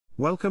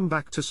Welcome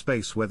back to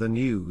Space Weather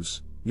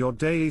News, your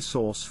daily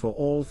source for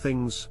all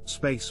things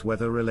space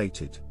weather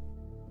related.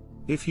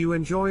 If you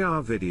enjoy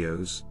our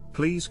videos,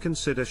 please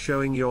consider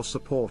showing your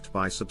support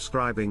by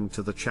subscribing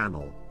to the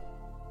channel.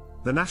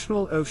 The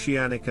National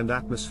Oceanic and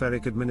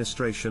Atmospheric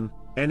Administration,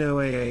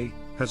 NOAA,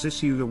 has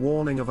issued a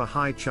warning of a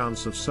high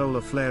chance of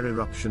solar flare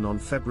eruption on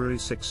February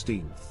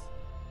 16th.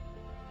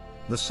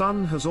 The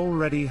Sun has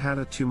already had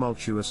a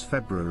tumultuous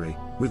February,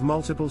 with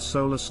multiple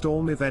solar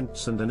storm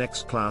events and an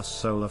X-class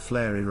solar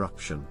flare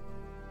eruption.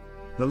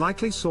 The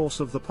likely source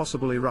of the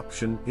possible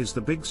eruption is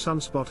the big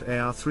sunspot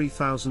AR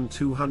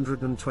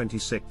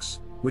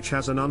 3226, which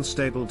has an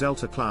unstable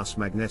Delta-class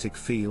magnetic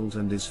field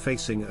and is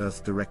facing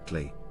Earth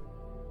directly.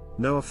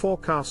 NOAA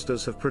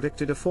forecasters have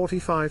predicted a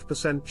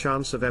 45%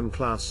 chance of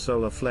M-class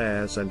solar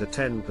flares and a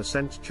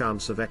 10%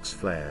 chance of X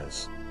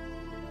flares.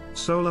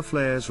 Solar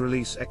flares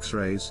release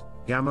X-rays,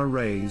 gamma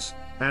rays,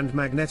 and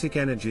magnetic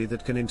energy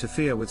that can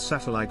interfere with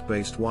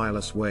satellite-based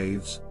wireless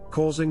waves,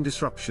 causing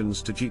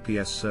disruptions to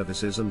GPS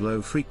services and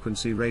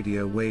low-frequency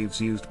radio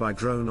waves used by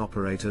drone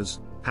operators,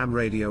 ham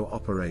radio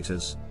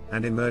operators,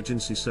 and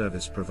emergency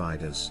service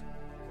providers.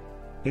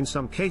 In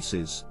some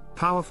cases,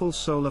 powerful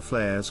solar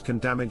flares can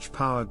damage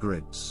power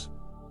grids.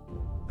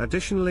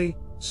 Additionally,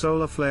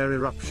 solar flare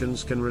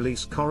eruptions can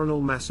release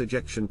coronal mass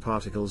ejection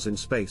particles in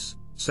space,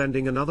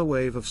 sending another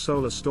wave of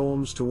solar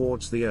storms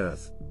towards the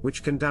Earth,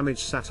 which can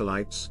damage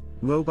satellites,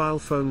 mobile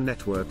phone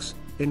networks,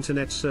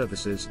 internet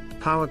services,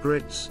 power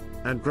grids,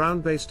 and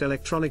ground-based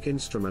electronic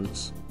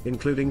instruments,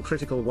 including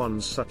critical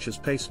ones such as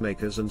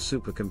pacemakers and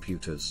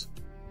supercomputers.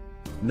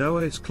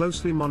 NOAA is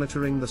closely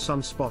monitoring the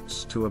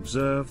sunspots to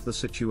observe the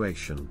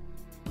situation.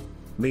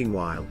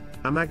 Meanwhile,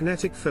 a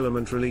magnetic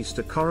filament released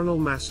a coronal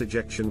mass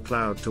ejection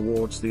cloud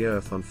towards the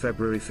Earth on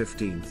February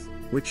 15th,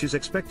 which is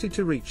expected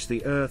to reach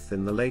the Earth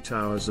in the late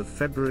hours of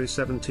February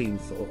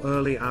 17th or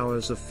early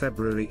hours of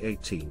February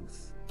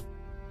 18th.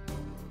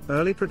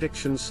 Early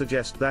predictions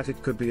suggest that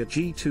it could be a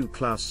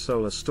G2-class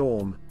solar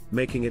storm,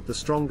 making it the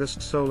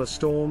strongest solar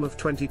storm of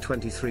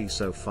 2023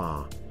 so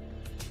far.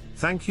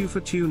 Thank you for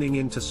tuning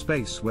in to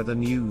Space Weather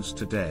News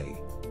today.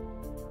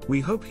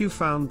 We hope you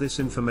found this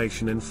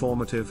information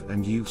informative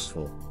and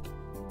useful.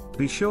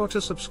 Be sure to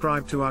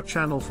subscribe to our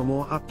channel for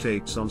more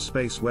updates on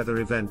space weather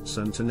events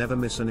and to never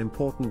miss an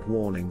important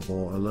warning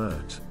or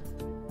alert.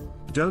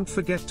 Don't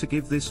forget to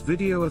give this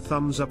video a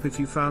thumbs up if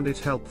you found it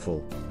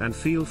helpful, and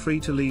feel free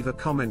to leave a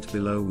comment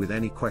below with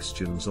any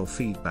questions or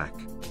feedback.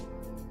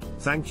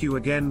 Thank you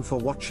again for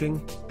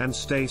watching, and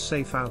stay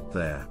safe out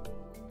there.